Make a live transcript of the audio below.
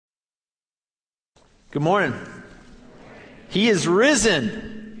Good morning. He is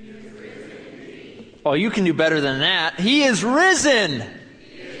risen. Oh, you can do better than that. He is risen.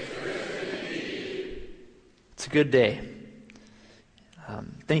 It's a good day.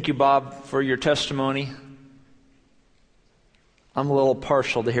 Thank you, Bob, for your testimony. I'm a little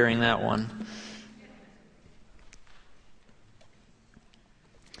partial to hearing that one.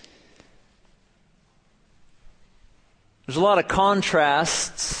 There's a lot of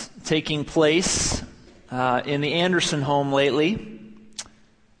contrasts taking place in the Anderson home lately.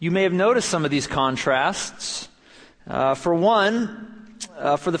 You may have noticed some of these contrasts. For one,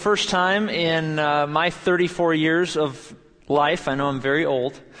 for the first time in my 34 years of life, I know I'm very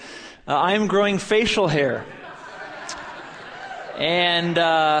old, I am growing facial hair. And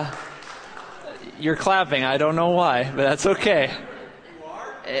you're clapping. I don't know why, but that's okay. You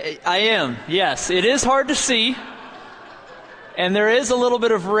are? I am, yes. It is hard to see. And there is a little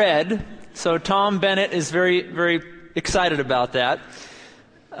bit of red, so Tom Bennett is very, very excited about that.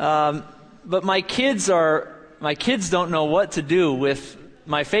 But my kids don't know what to do with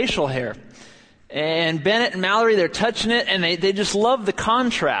my facial hair. And Bennett and Mallory, they're touching it, and they just love the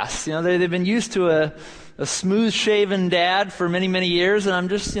contrast. You know, they've been used to a smooth-shaven dad for many, many years, and I'm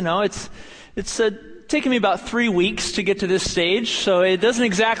just, it's taken me about 3 weeks to get to this stage, so it doesn't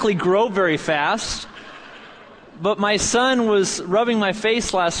exactly grow very fast. But my son was rubbing my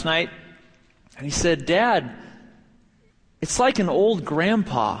face last night, and he said, "Dad, it's like an old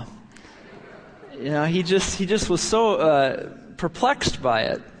grandpa." He just was so perplexed by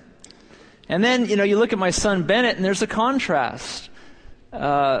it. And then, you look at my son Bennett, and there's a contrast,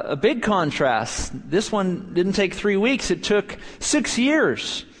 a big contrast. This one didn't take 3 weeks; it took 6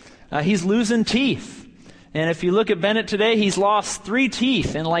 years. He's losing teeth, and if you look at Bennett today, he's lost 3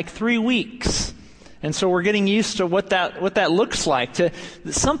 teeth in like 3 weeks. And so we're getting used to what that looks like.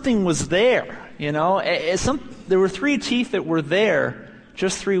 Something was there, there were 3 teeth that were there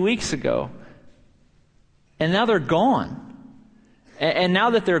just 3 weeks ago, and now they're gone. And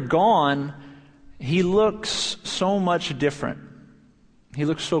now that they're gone, he looks so much different. He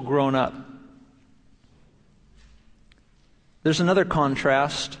looks so grown up. There's another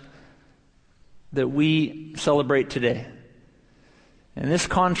contrast that we celebrate today. And this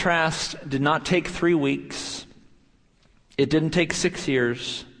contrast did not take 3 weeks. It didn't take 6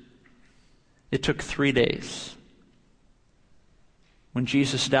 years. It took 3 days. When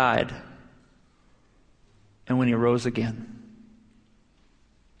Jesus died and when he rose again.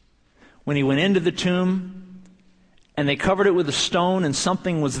 When he went into the tomb and they covered it with a stone and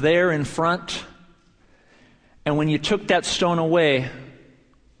something was there in front. And when you took that stone away,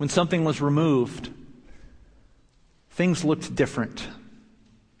 when something was removed, things looked different.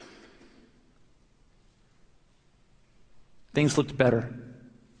 Things looked better.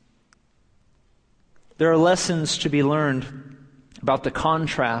 There are lessons to be learned about the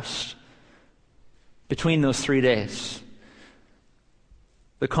contrast between those 3 days.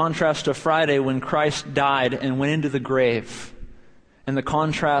 The contrast of Friday when Christ died and went into the grave, and the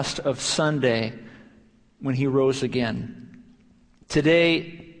contrast of Sunday when he rose again.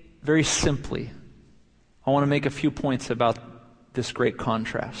 Today, very simply, I want to make a few points about this great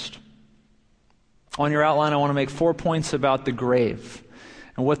contrast. On your outline, I want to make 4 points about the grave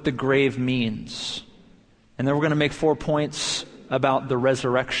and what the grave means. And then we're going to make 4 points about the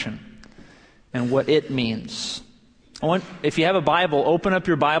resurrection and what it means. If you have a Bible, open up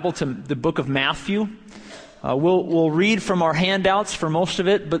your Bible to the book of Matthew. We'll read from our handouts for most of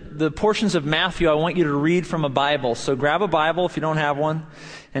it, but the portions of Matthew I want you to read from a Bible. So grab a Bible if you don't have one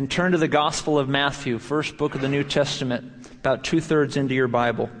and turn to the Gospel of Matthew, first book of the New Testament, about 2/3 into your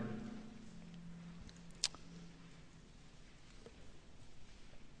Bible.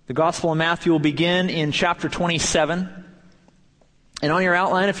 The Gospel of Matthew will begin in chapter 27. And on your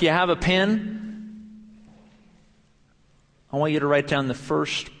outline, if you have a pen, I want you to write down the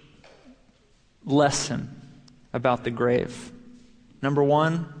first lesson about the grave. Number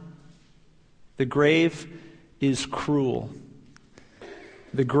 1, the grave is cruel.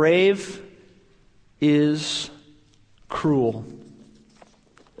 The grave is cruel.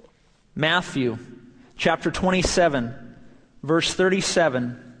 Matthew chapter 27, verse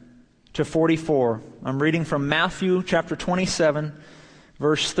 37 to 44. I'm reading from Matthew chapter 27,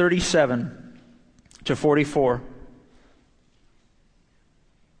 verse 37 to 44.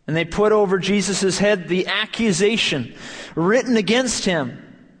 And they put over Jesus' head the accusation written against him.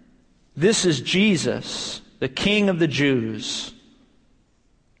 "This is Jesus, the King of the Jews."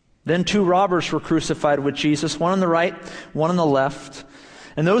 Then 2 robbers were crucified with Jesus, one on the right, one on the left.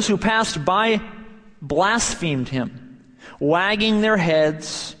 And those who passed by blasphemed him, wagging their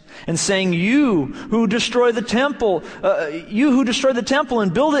heads and saying, you who destroy the temple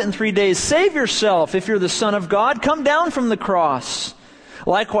and build it in 3 days, save yourself. If you're the Son of God, come down from the cross.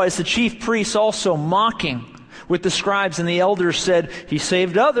 Likewise, the chief priests also, mocking with the scribes and the elders, said, he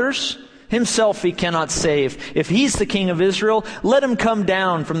saved others. Himself he cannot save. If he's the King of Israel, let him come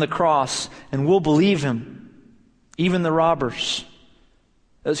down from the cross, and we'll believe him. Even the robbers.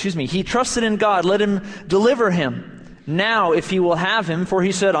 He trusted in God. Let him deliver him. Now, if he will have him, for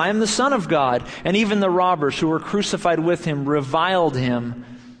he said, I am the Son of God. And even the robbers who were crucified with him reviled him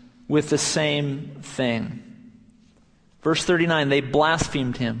with the same thing. Verse 39, they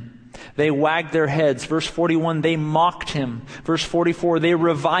blasphemed him. They wagged their heads. Verse 41, they mocked him. Verse 44, they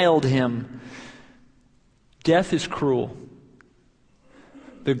reviled him. Death is cruel.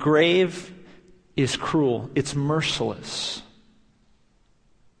 The grave is cruel. It's merciless.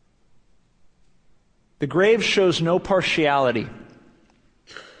 The grave shows no partiality.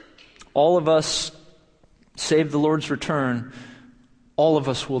 All of us, save the Lord's return, all of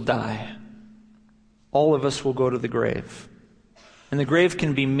us will die. All of us will go to the grave. And the grave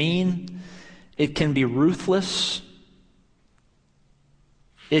can be mean. It can be ruthless.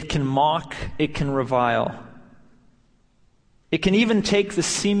 It can mock. It can revile. It can even take the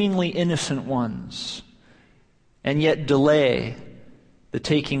seemingly innocent ones and yet delay the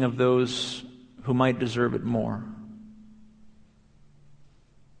taking of those who might deserve it more.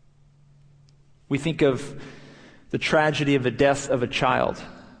 We think of the tragedy of the death of a child.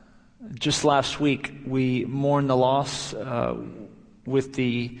 Just last week, we mourned the loss with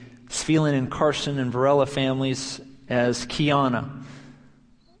the Svelin and Carson and Varela families as Kiana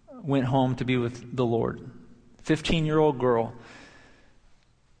went home to be with the Lord. 15-year-old girl,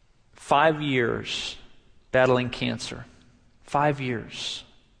 5 years battling cancer. 5 years.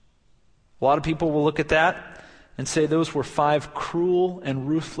 A lot of people will look at that and say those were 5 cruel and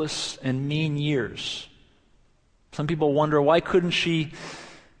ruthless and mean years. Some people wonder, why couldn't she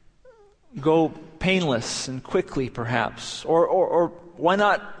go painless and quickly, perhaps? Or why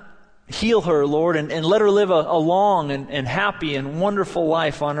not heal her, Lord, and let her live a long and happy and wonderful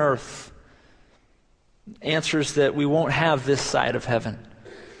life on earth? Answers that we won't have this side of heaven.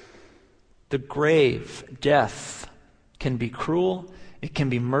 The grave, death, can be cruel. It can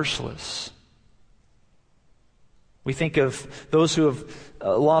be merciless. We think of those who have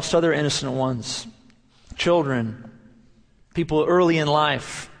lost other innocent ones, children, people early in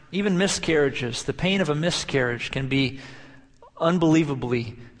life, even miscarriages. The pain of a miscarriage can be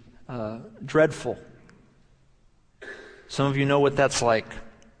unbelievably dreadful. Some of you know what that's like.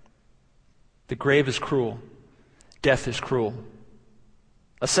 The grave is cruel. Death is cruel.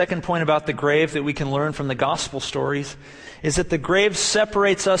 A second point about the grave that we can learn from the gospel stories is that the grave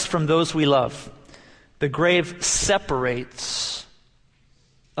separates us from those we love. The grave separates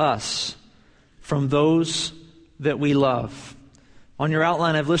us from those that we love. On your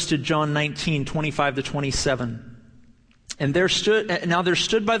outline, I've listed John 19, 25 to 27. And there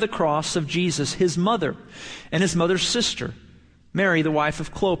stood by the cross of Jesus his mother and his mother's sister, Mary, the wife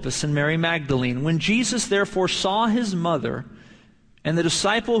of Clopas, and Mary Magdalene. When Jesus therefore saw his mother and the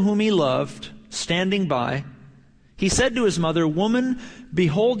disciple whom he loved standing by, he said to his mother, Woman,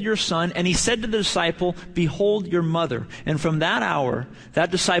 behold your son. And he said to the disciple, Behold your mother. And from that hour, that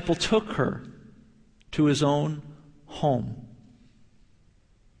disciple took her to his own home.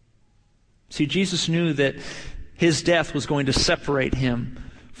 See, Jesus knew that his death was going to separate him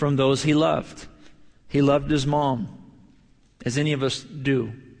from those he loved. He loved his mom, as any of us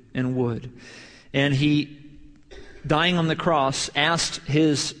do and would. And he, dying on the cross, asked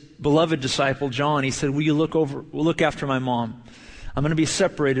his beloved disciple, John, he said, will you look after my mom? I'm going to be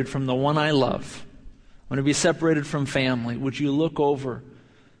separated from the one I love. I'm going to be separated from family. Would you look over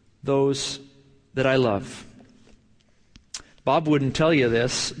those that I love? Bob wouldn't tell you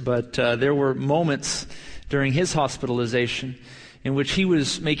this, but there were moments during his hospitalization in which he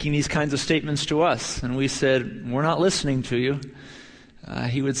was making these kinds of statements to us. And we said, we're not listening to you.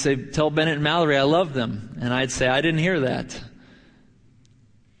 He would say, tell Bennett and Mallory I love them. And I'd say, I didn't hear that.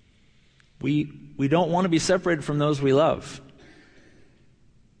 We don't want to be separated from those we love.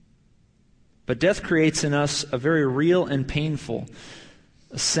 But death creates in us a very real and painful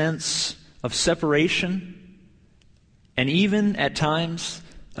sense of separation, and even at times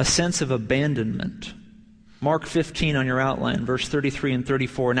a sense of abandonment. Mark 15 on your outline, verse 33 and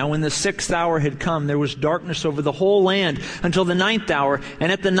 34. Now when the 6th hour had come, there was darkness over the whole land until the 9th hour.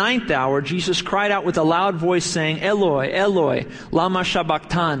 And at the 9th hour, Jesus cried out with a loud voice, saying, Eloi, Eloi, lama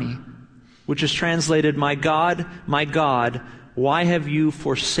sabachthani, which is translated, my God, why have you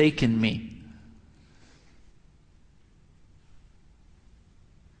forsaken me?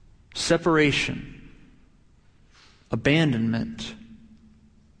 separation, abandonment,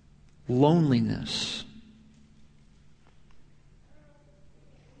 loneliness.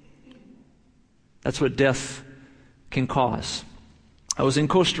 That's what death can cause. I was in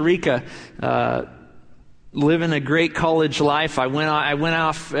Costa Rica, living a great college life. I went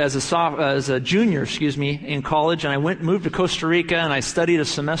off as a junior, in college, and I moved to Costa Rica, and I studied a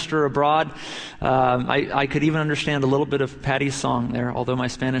semester abroad. I could even understand a little bit of Patty's song there, although my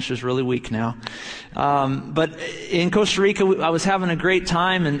Spanish is really weak now. But in Costa Rica, I was having a great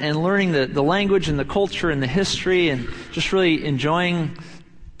time and learning the language and the culture and the history, and just really enjoying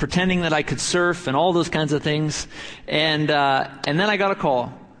pretending that I could surf and all those kinds of things. And then I got a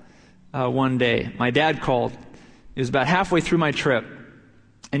call. One day. My dad called. It was about halfway through my trip.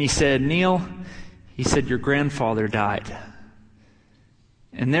 And he said, "Neil," he said, "your grandfather died."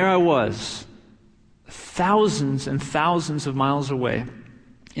 And there I was, thousands and thousands of miles away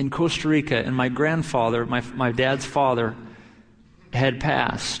in Costa Rica, and my grandfather, my dad's father, had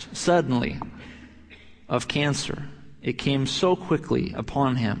passed suddenly of cancer. It came so quickly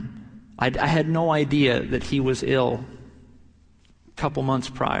upon him. I had no idea that he was ill a couple months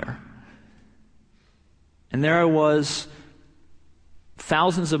prior. And there I was,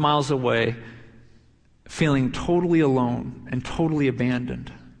 thousands of miles away, feeling totally alone and totally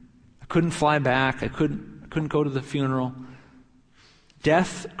abandoned. I couldn't fly back. I couldn't go to the funeral.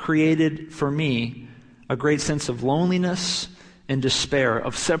 Death created for me a great sense of loneliness and despair,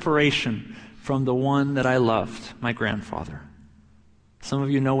 of separation from the one that I loved, my grandfather. Some of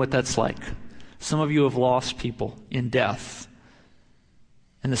you know what that's like. Some of you have lost people in death.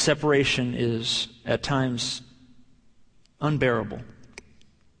 And the separation is, at times, unbearable.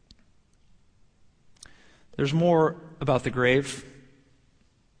 There's more about the grave.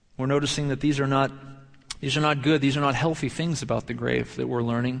 We're noticing that these are not good, these are not healthy things about the grave that we're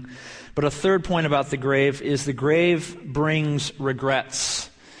learning. But a third point about the grave is the grave brings regrets.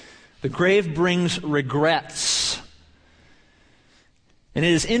 The grave brings regrets. And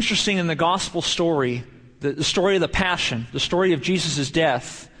it is interesting in the gospel story, the story of the Passion, the story of Jesus'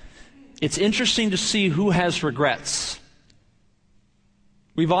 death, it's interesting to see who has regrets.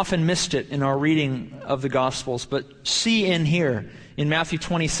 We've often missed it in our reading of the Gospels, but see in here, in Matthew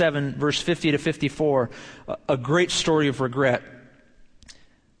 27, verse 50 to 54, a great story of regret.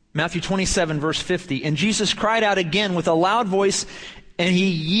 Matthew 27, verse 50, "And Jesus cried out again with a loud voice, and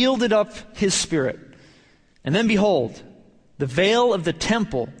he yielded up his spirit. And then behold, the veil of the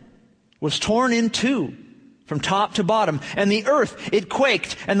temple was torn in two, from top to bottom, and the earth, it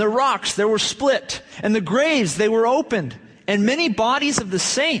quaked, and the rocks, they were split, and the graves, they were opened, and many bodies of the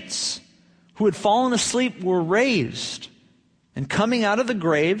saints who had fallen asleep were raised. And coming out of the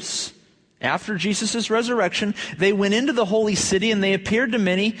graves, after Jesus' resurrection, they went into the holy city, and they appeared to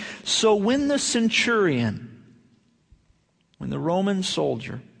many. So when the centurion, when the Roman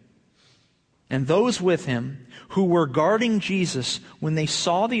soldier, and those with him who were guarding Jesus, when they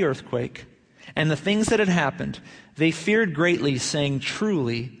saw the earthquake, and the things that had happened, they feared greatly, saying,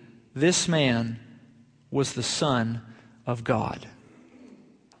 'Truly, this man was the Son of God.'"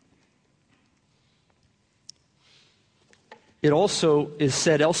 It also is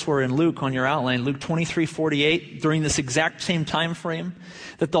said elsewhere in Luke, on your outline, Luke 23:48, during this exact same time frame,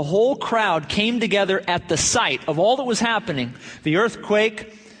 that the whole crowd came together at the sight of all that was happening. The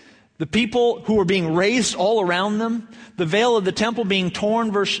earthquake, the people who were being raised all around them, the veil of the temple being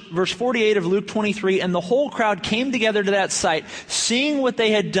torn, verse 48 of Luke 23, and the whole crowd came together to that sight. Seeing what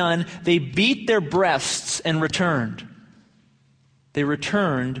they had done, they beat their breasts and returned. They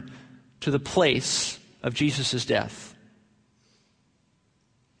returned to the place of Jesus' death.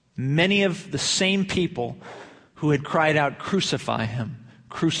 Many of the same people who had cried out, "Crucify him,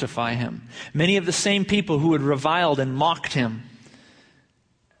 crucify him." Many of the same people who had reviled and mocked him.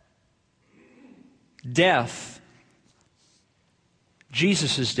 Death,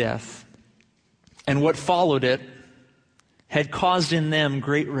 Jesus' death, and what followed it had caused in them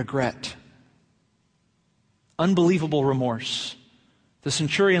great regret. Unbelievable remorse. The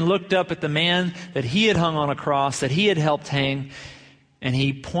centurion looked up at the man that he had hung on a cross, that he had helped hang, and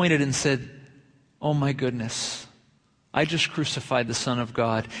he pointed and said, "Oh my goodness, I just crucified the Son of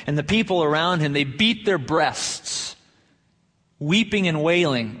God." And the people around him, they beat their breasts, weeping and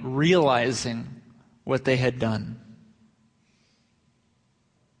wailing, realizing what they had done.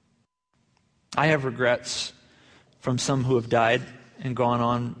 I have regrets from some who have died and gone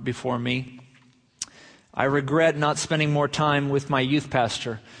on before me. I regret not spending more time with my youth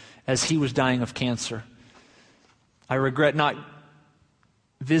pastor as he was dying of cancer. I regret not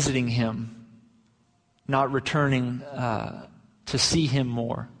visiting him, not returning to see him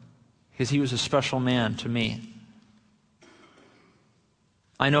more. because he was a special man to me.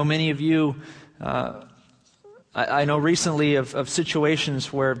 I know many of you, I know recently of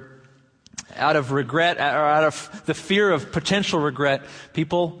situations where out of regret, or out of the fear of potential regret,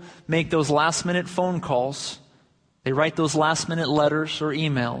 people make those last-minute phone calls. They write those last-minute letters or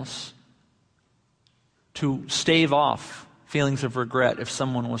emails to stave off feelings of regret if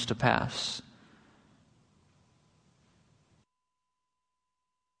someone was to pass.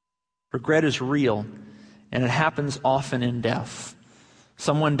 Regret is real, and it happens often in death.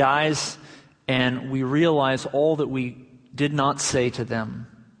 Someone dies, and we realize all that we did not say to them,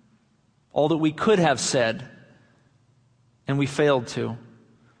 all that we could have said, and we failed to,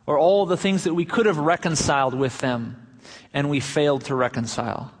 or all the things that we could have reconciled with them, and we failed to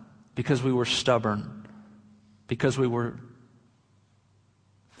reconcile because we were stubborn, because we were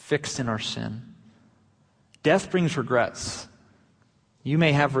fixed in our sin. Death brings regrets. You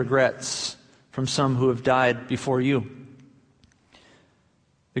may have regrets from some who have died before you.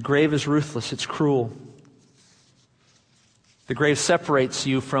 The grave is ruthless, it's cruel. The grave separates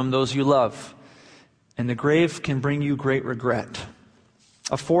you from those you love, and the grave can bring you great regret.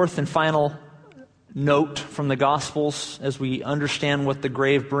 A fourth and final note from the Gospels as we understand what the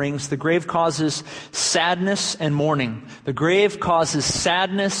grave brings. The grave causes sadness and mourning. The grave causes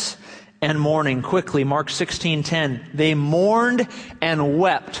sadness and mourning. Quickly, Mark 16:10. They mourned and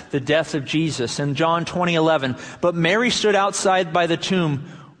wept the death of Jesus. In John 20:11. But Mary stood outside by the tomb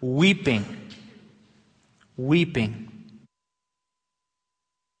weeping.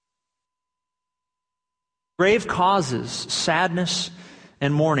 Grave causes sadness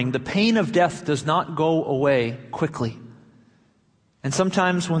and mourning. The pain of death does not go away quickly. And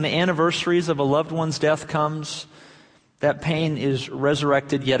sometimes when the anniversaries of a loved one's death comes, that pain is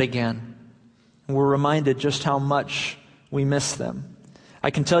resurrected yet again. And we're reminded just how much we miss them.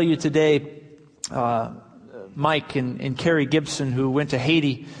 I can tell you today, Mike and Carrie Gibson, who went to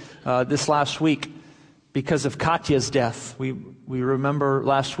Haiti this last week because of Katya's death. We remember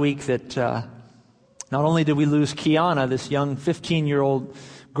last week that not only did we lose Kiana, this young 15-year-old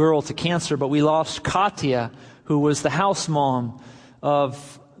girl, to cancer, but we lost Katya, who was the house mom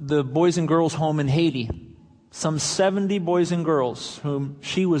of the Boys and Girls Home in Haiti. Some 70 boys and girls whom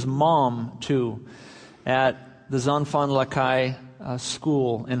she was mom to at the Zanfan Lakai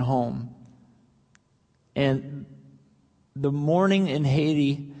school and home. And the mourning in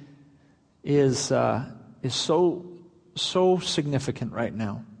Haiti is so significant right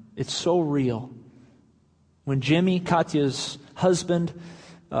now. It's so real. When Jimmy, Katya's husband,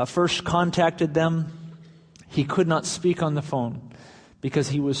 first contacted them, he could not speak on the phone because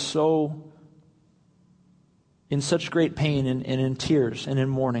he was in such great pain and in tears and in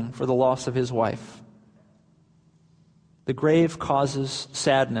mourning for the loss of his wife. The grave causes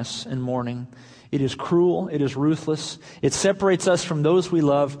sadness and mourning. It is cruel. It is ruthless. It separates us from those we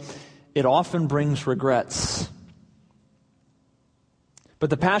love. It often brings regrets.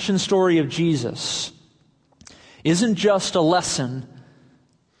 But the passion story of Jesus isn't just a lesson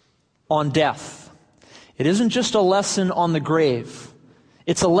on death. It isn't just a lesson on the grave.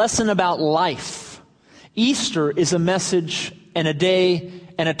 It's a lesson about life. Easter is a message and a day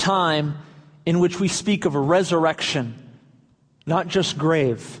and a time in which we speak of a resurrection, not just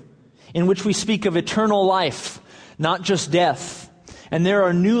grave, in which we speak of eternal life, not just death. And there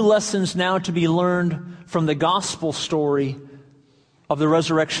are new lessons now to be learned from the gospel story of the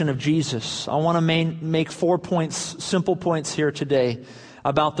resurrection of Jesus. I want to make 4 points, simple points here today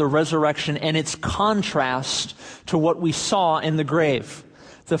about the resurrection and its contrast to what we saw in the grave.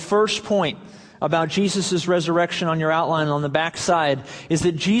 The first point about Jesus' resurrection on your outline on the back side is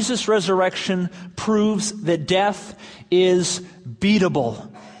that Jesus' resurrection proves that death is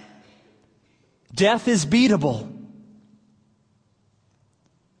beatable. Death is beatable.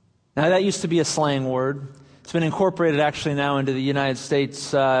 Now that used to be a slang word. It's been incorporated actually now into the United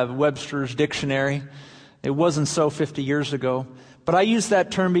States Webster's Dictionary. It wasn't so 50 years ago. But I use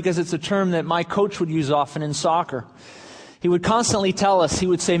that term because it's a term that my coach would use often in soccer. He would constantly tell us, he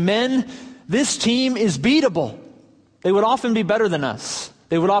would say, "Men, this team is beatable." They would often be better than us.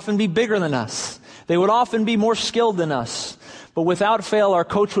 They would often be bigger than us. They would often be more skilled than us. But without fail, our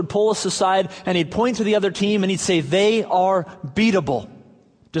coach would pull us aside and he'd point to the other team and he'd say, "They are beatable,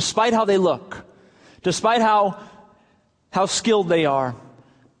 despite how they look. Despite how skilled they are,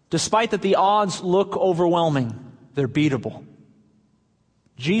 despite that the odds look overwhelming, they're beatable."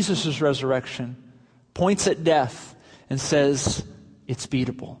 Jesus' resurrection points at death and says, it's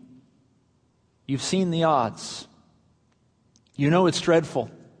beatable. You've seen the odds. You know it's dreadful.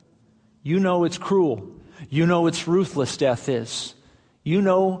 You know it's cruel. You know it's ruthless, death is. You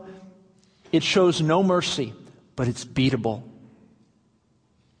know It shows no mercy, but it's beatable.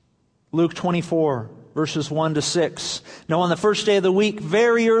 Luke 24, verses 1 to 6. Now on the first day of the week,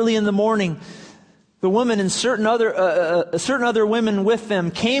 very early in the morning, the woman and certain other women with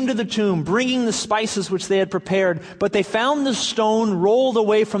them came to the tomb, bringing the spices which they had prepared. But they found the stone rolled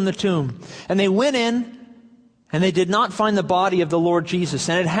away from the tomb. And they went in, and they did not find the body of the Lord Jesus.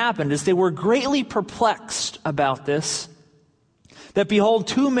 And it happened, as they were greatly perplexed about this, that behold,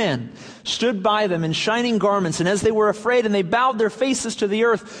 two men stood by them in shining garments. And as they were afraid, and they bowed their faces to the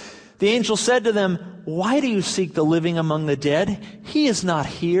earth, the angel said to them, "Why do you seek the living among the dead? He is not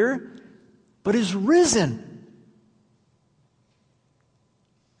here, but is risen."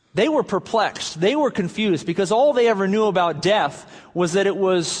 They were perplexed. They were confused because all they ever knew about death was that it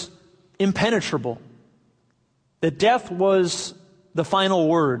was impenetrable. That death was the final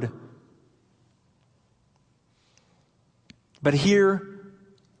word. But here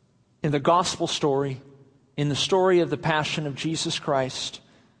in the gospel story, in the story of the passion of Jesus Christ,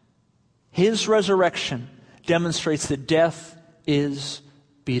 His resurrection demonstrates that death is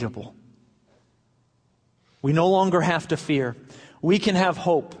beatable. We no longer have to fear. We can have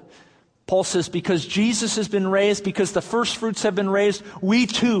hope. Paul says, because Jesus has been raised, because the first fruits have been raised, we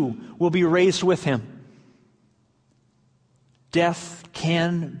too will be raised with Him. Death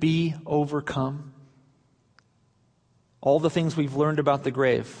can be overcome. All the things we've learned about the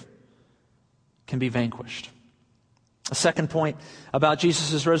grave can be vanquished. A second point about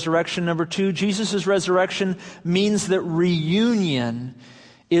Jesus' resurrection. Number 2, Jesus' resurrection means that reunion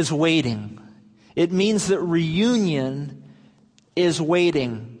is waiting. It means that reunion is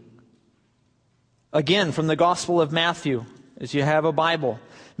waiting. Again, from the Gospel of Matthew, as you have a Bible.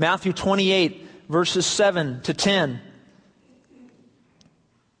 Matthew 28, verses 7 to 10.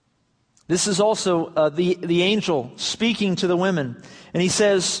 This is also the angel speaking to the women. And he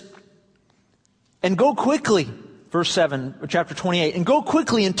says, "And go quickly," verse 7, chapter 28, "and go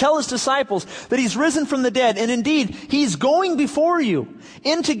quickly and tell His disciples that He's risen from the dead. And indeed, He's going before you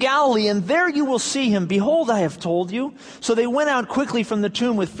into Galilee, and there you will see Him. Behold, I have told you." So they went out quickly from the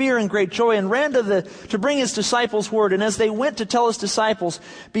tomb with fear and great joy and ran to bring His disciples word. And as they went to tell His disciples,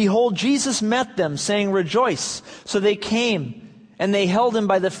 behold, Jesus met them, saying, "Rejoice." So they came, and they held Him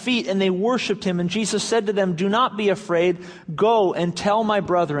by the feet, and they worshipped Him. And Jesus said to them, "Do not be afraid. Go and tell my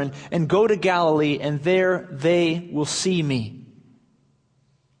brethren, and go to Galilee, and there they will see me."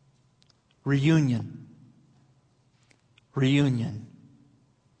 Reunion. Reunion.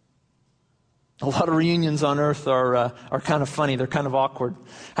 A lot of reunions on earth are kind of funny. They're kind of awkward.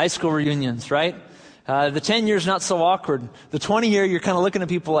 High school reunions, right? The 10 years, not so awkward. The 20 year, you're kind of looking at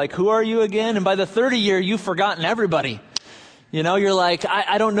people like, who are you again? And by the 30 year, you've forgotten everybody. You know, you're like,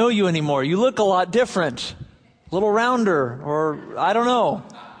 I don't know you anymore. You look a lot different. A little rounder, or I don't know.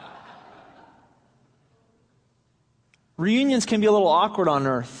 Reunions can be a little awkward on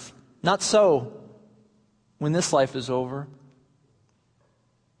earth. Not so when this life is over.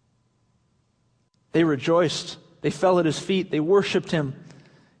 They rejoiced. They fell at His feet. They worshiped Him.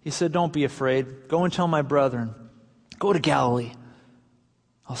 He said, "Don't be afraid. Go and tell my brethren. Go to Galilee.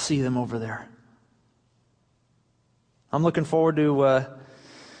 I'll see them over there." I'm looking forward to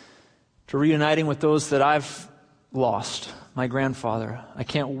reuniting with those that I've lost. My grandfather. I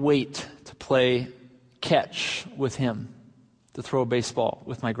can't wait to play catch with him, to throw a baseball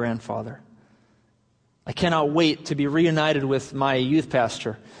with my grandfather. I cannot wait to be reunited with my youth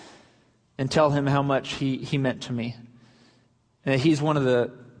pastor and tell him how much he meant to me. And he's one of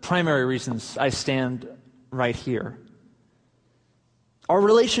the primary reasons I stand right here. Our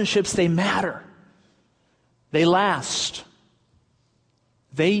relationships, they matter. They last.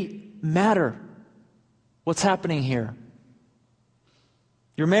 They matter. What's happening here?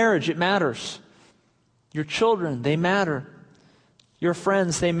 Your marriage, it matters. Your children, they matter. Your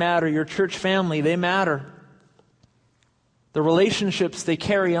friends, they matter. Your church family, they matter. The relationships, they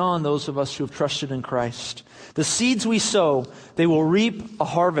carry on those of us who have trusted in Christ. The seeds we sow, they will reap a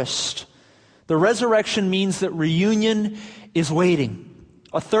harvest. The resurrection means that reunion is waiting.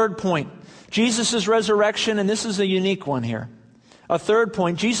 A third point, Jesus' resurrection, and this is a unique one here. A third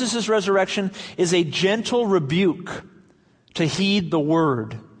point, Jesus' resurrection is a gentle rebuke to heed the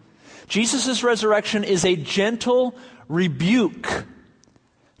word. Jesus' resurrection is a gentle rebuke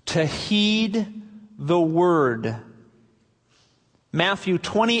to heed the word. Matthew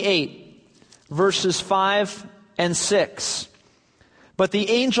 28, verses 5 and 6. But the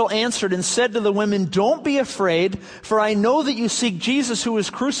angel answered and said to the women, "Don't be afraid, for I know that you seek Jesus who was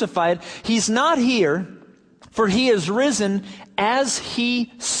crucified. He's not here, for He is risen as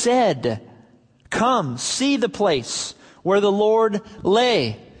He said. Come, see the place where the Lord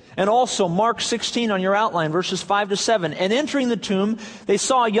lay. And also Mark 16 on your outline, verses 5 to 7. And entering the tomb, they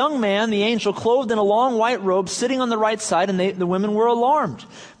saw a young man, the angel, clothed in a long white robe, sitting on the right side, and the women were alarmed.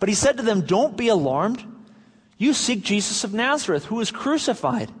 But he said to them, "Don't be alarmed. You seek Jesus of Nazareth, who was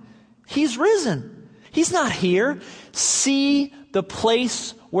crucified. He's risen. He's not here. See the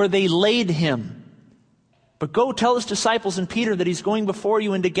place where they laid him. But go tell his disciples and Peter that he's going before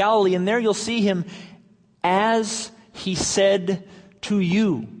you into Galilee, and there you'll see him as he said to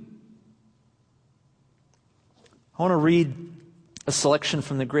you." I want to read a selection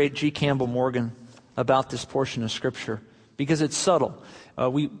from the great G. Campbell Morgan about this portion of Scripture, because it's subtle.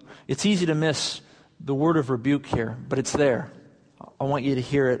 It's easy to miss the word of rebuke here, but it's there. I want you to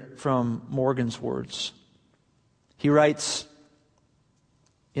hear it from Morgan's words. He writes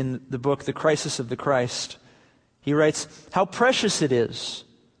in the book, The Crisis of the Christ, he writes, "How precious it is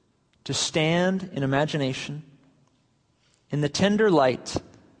to stand in imagination in the tender light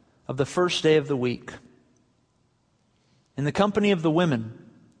of the first day of the week, in the company of the women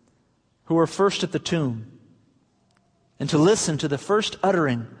who were first at the tomb, and to listen to the first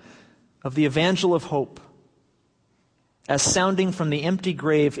uttering of the evangel of hope. As sounding from the empty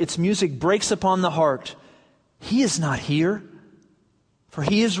grave, its music breaks upon the heart. He is not here, for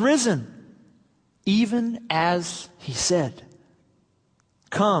he is risen, even as he said.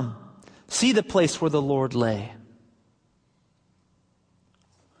 Come, see the place where the Lord lay."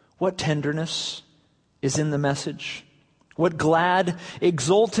 What tenderness is in the message. What glad,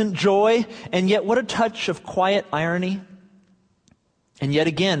 exultant joy, and yet what a touch of quiet irony. And yet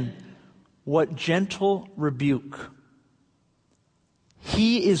again, what gentle rebuke.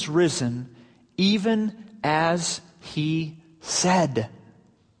 He is risen, even as he said.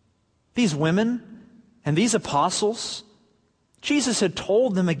 These women and these apostles, Jesus had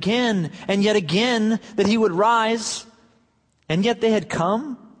told them again and yet again that he would rise, and yet they had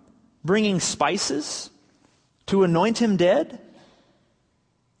come bringing spices to anoint him dead.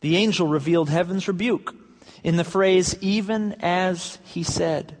 The angel revealed heaven's rebuke in the phrase, "even as he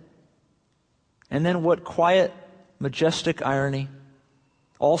said." And then what quiet, majestic irony.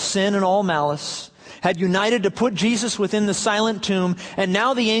 All sin and all malice had united to put Jesus within the silent tomb, and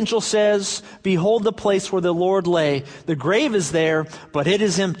now the angel says, "Behold the place where the Lord lay. The grave is there, but it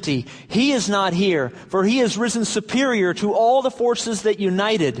is empty. He is not here, for he is risen superior to all the forces that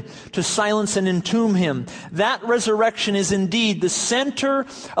united to silence and entomb him." That resurrection is indeed the center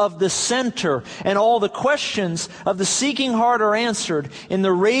of the center, and all the questions of the seeking heart are answered in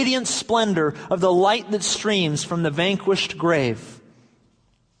the radiant splendor of the light that streams from the vanquished grave.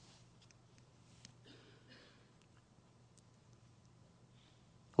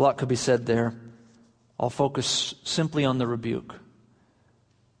 A lot could be said there. I'll focus simply on the rebuke.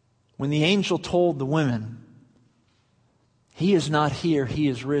 When the angel told the women, "He is not here, he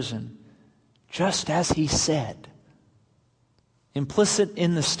is risen," just as he said, implicit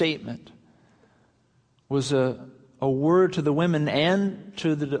in the statement was a word to the women and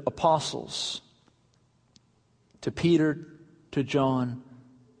to the apostles, to Peter, to John,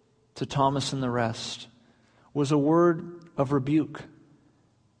 to Thomas and the rest, was a word of rebuke,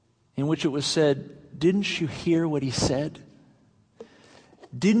 in which it was said, "Didn't you hear what he said?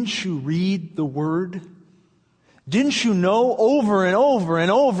 Didn't you read the word? Didn't you know over and over and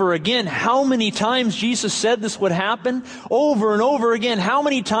over again how many times Jesus said this would happen? Over and over again, how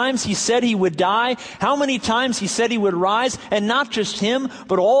many times he said he would die? How many times he said he would rise? And not just him,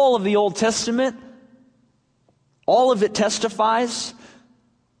 but all of the Old Testament. All of it testifies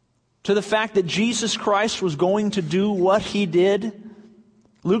to the fact that Jesus Christ was going to do what he did.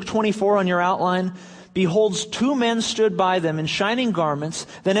 Luke 24 on your outline. "Behold, 2 men stood by them in shining garments.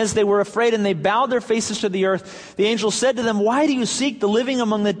 Then as they were afraid and they bowed their faces to the earth, the angel said to them, 'Why do you seek the living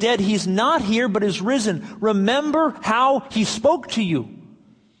among the dead? He's not here, but is risen. Remember how he spoke to you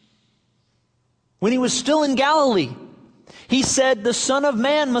when he was still in Galilee. He said, the Son of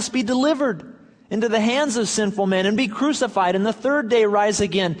Man must be delivered into the hands of sinful men and be crucified, and the third day rise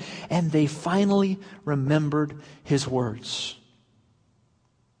again.' And they finally remembered his words."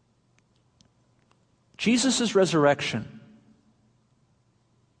 Jesus' resurrection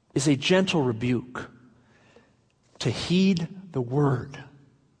is a gentle rebuke to heed the word,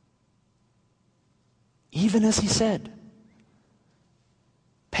 even as he said.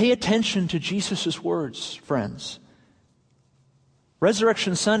 Pay attention to Jesus' words, friends.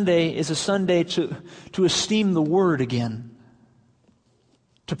 Resurrection Sunday is a Sunday to esteem the word again,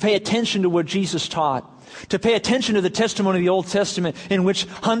 to pay attention to what Jesus taught, to pay attention to the testimony of the Old Testament in which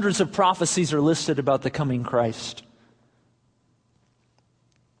hundreds of prophecies are listed about the coming Christ.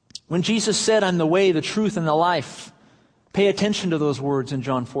 When Jesus said, "I'm the way, the truth, and the life," Pay attention to those words in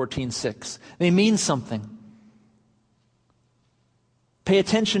John 14:6. They mean something. Pay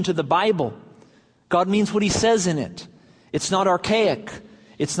attention to the Bible. God means what He says in it. It's not archaic.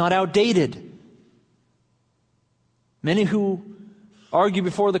 It's not outdated. Many who argue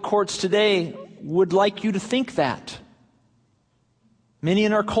before the courts today would like you to think that. Many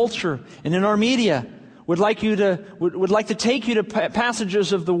in our culture and in our media would like to take you to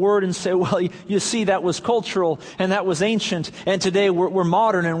passages of the Word and say, well, you see, that was cultural and that was ancient, and today we're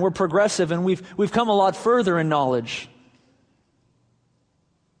modern and we're progressive and we've come a lot further in knowledge.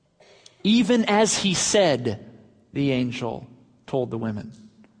 Even as He said, the angel told the women.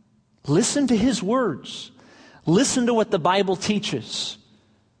 Listen to His words. Listen to what the Bible teaches.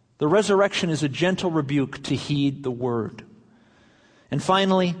 The resurrection is a gentle rebuke to heed the Word. And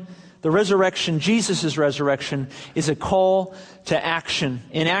finally, the resurrection, Jesus' resurrection, is a call to action.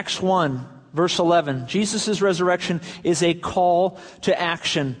 In Acts 1, verse 11, Jesus' resurrection is a call to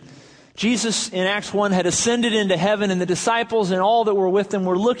action. Jesus in Acts 1 had ascended into heaven, and the disciples and all that were with Him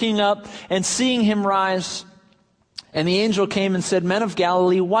were looking up and seeing Him rise. And the angel came and said, Men of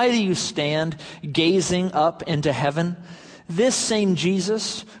Galilee, why do you stand gazing up into heaven? This same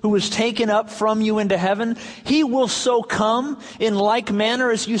Jesus who was taken up from you into heaven, He will so come in like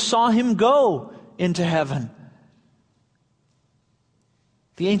manner as you saw Him go into heaven.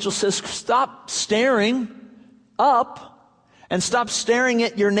 The angel says, stop staring up and stop staring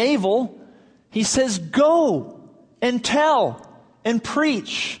at your navel. He says, go and tell and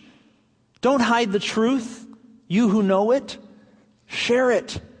preach. Don't hide the truth, you who know it. Share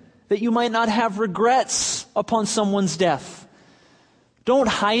it, that you might not have regrets upon someone's death. Don't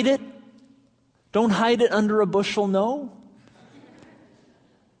hide it. Don't hide it under a bushel, no.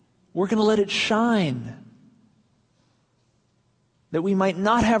 We're going to let it shine, that we might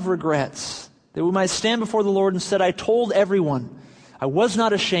not have regrets, that we might stand before the Lord and say, I told everyone. I was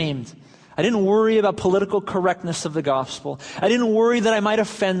not ashamed. I didn't worry about political correctness of the gospel. I didn't worry that I might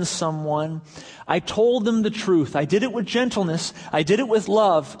offend someone. I told them the truth. I did it with gentleness. I did it with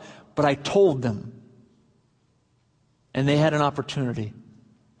love, but I told them. And they had an opportunity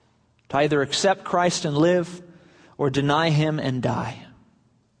to either accept Christ and live or deny Him and die.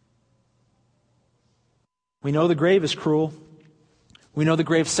 We know the grave is cruel. We know the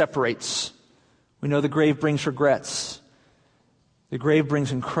grave separates. We know the grave brings regrets. The grave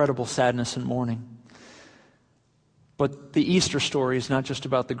brings incredible sadness and mourning. But the Easter story is not just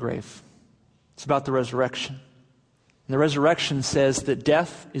about the grave. It's about the resurrection. And the resurrection says that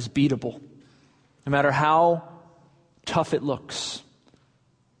death is beatable. No matter how tough it looks,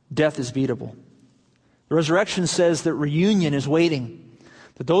 death is beatable. The resurrection says that reunion is waiting.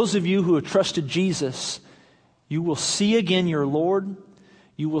 That those of you who have trusted Jesus, you will see again your Lord.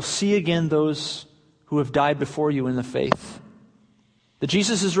 You will see again those who have died before you in the faith. That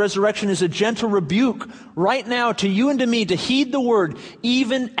Jesus' resurrection is a gentle rebuke right now to you and to me to heed the Word,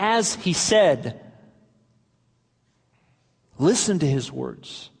 even as He said. Listen to His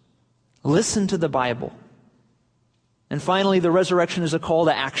words. Listen to the Bible. And finally, the resurrection is a call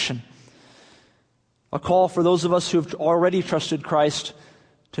to action. A call for those of us who have already trusted Christ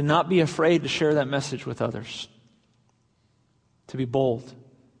to not be afraid to share that message with others. To be bold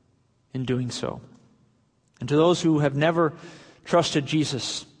in doing so. And to those who have never trusted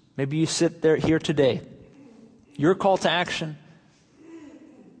Jesus, maybe you sit there here today. Your call to action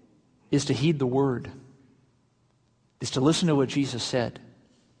is to heed the Word. Is to listen to what Jesus said.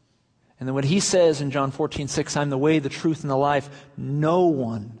 And then what He says in John 14:6, I'm the way, the truth, and the life. No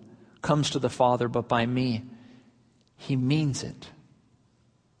one comes to the Father but by me. He means it.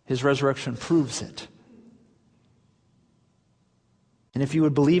 His resurrection proves it. And if you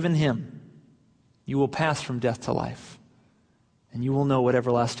would believe in Him, you will pass from death to life. And you will know what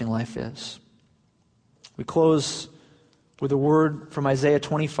everlasting life is. We close with a word from Isaiah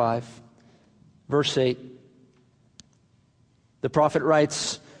 25, verse 8. The prophet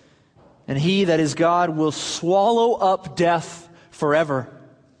writes, And He, that is God, will swallow up death forever.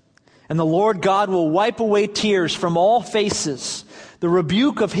 And the Lord God will wipe away tears from all faces. The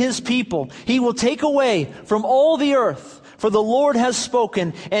rebuke of His people He will take away from all the earth. For the Lord has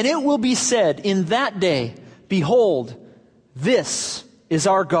spoken, and it will be said in that day, Behold, this is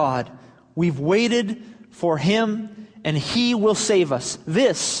our God. We've waited for Him, and He will save us.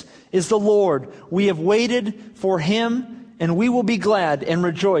 This is the Lord. We have waited for Him, and we will be glad and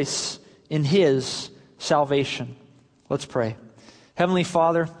rejoice in His salvation. Let's pray. Heavenly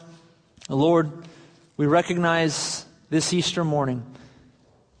Father, Lord, we recognize this Easter morning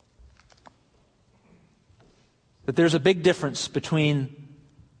that there's a big difference between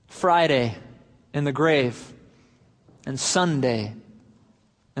Friday and the grave and Sunday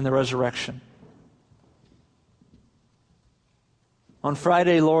and the resurrection. On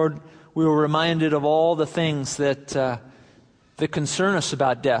Friday, Lord, we were reminded of all the things that concern us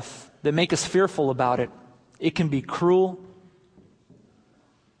about death, that make us fearful about it. It can be cruel.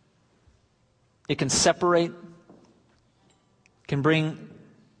 It can separate. It can bring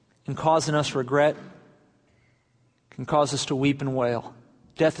and cause in us regret. It can cause us to weep and wail.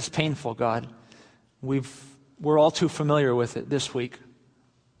 Death is painful, God. We're all too familiar with it this week.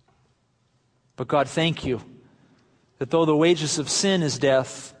 But God, thank you that though the wages of sin is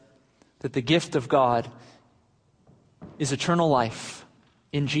death, that the gift of God is eternal life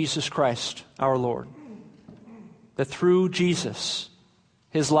in Jesus Christ our Lord. That through Jesus,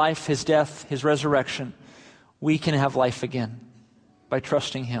 His life, His death, His resurrection, we can have life again by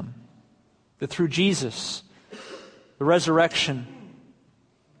trusting Him. That through Jesus, the resurrection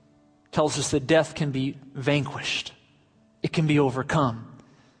tells us that death can be vanquished. It can be overcome.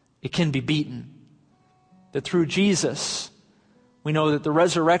 It can be beaten. That through Jesus, we know that the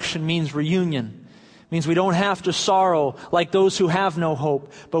resurrection means reunion. It means we don't have to sorrow like those who have no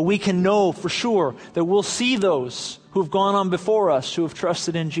hope, but we can know for sure that we'll see those who have gone on before us, who have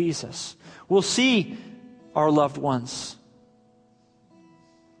trusted in Jesus. We'll see our loved ones.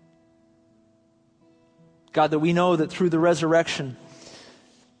 God, that we know that through the resurrection,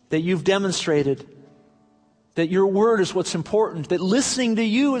 that you've demonstrated that your word is what's important, that listening to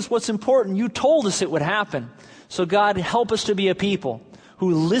you is what's important. You told us it would happen. So God, help us to be a people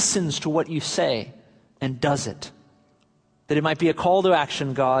who listens to what you say and does it. That it might be a call to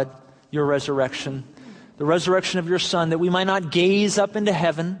action, God, your resurrection, the resurrection of your Son, that we might not gaze up into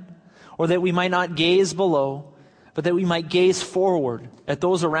heaven or that we might not gaze below, but that we might gaze forward at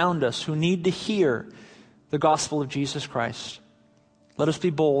those around us who need to hear the gospel of Jesus Christ. Let us be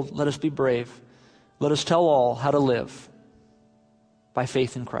bold. Let us be brave. Let us tell all how to live by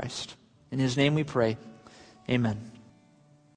faith in Christ. In His name we pray. Amen.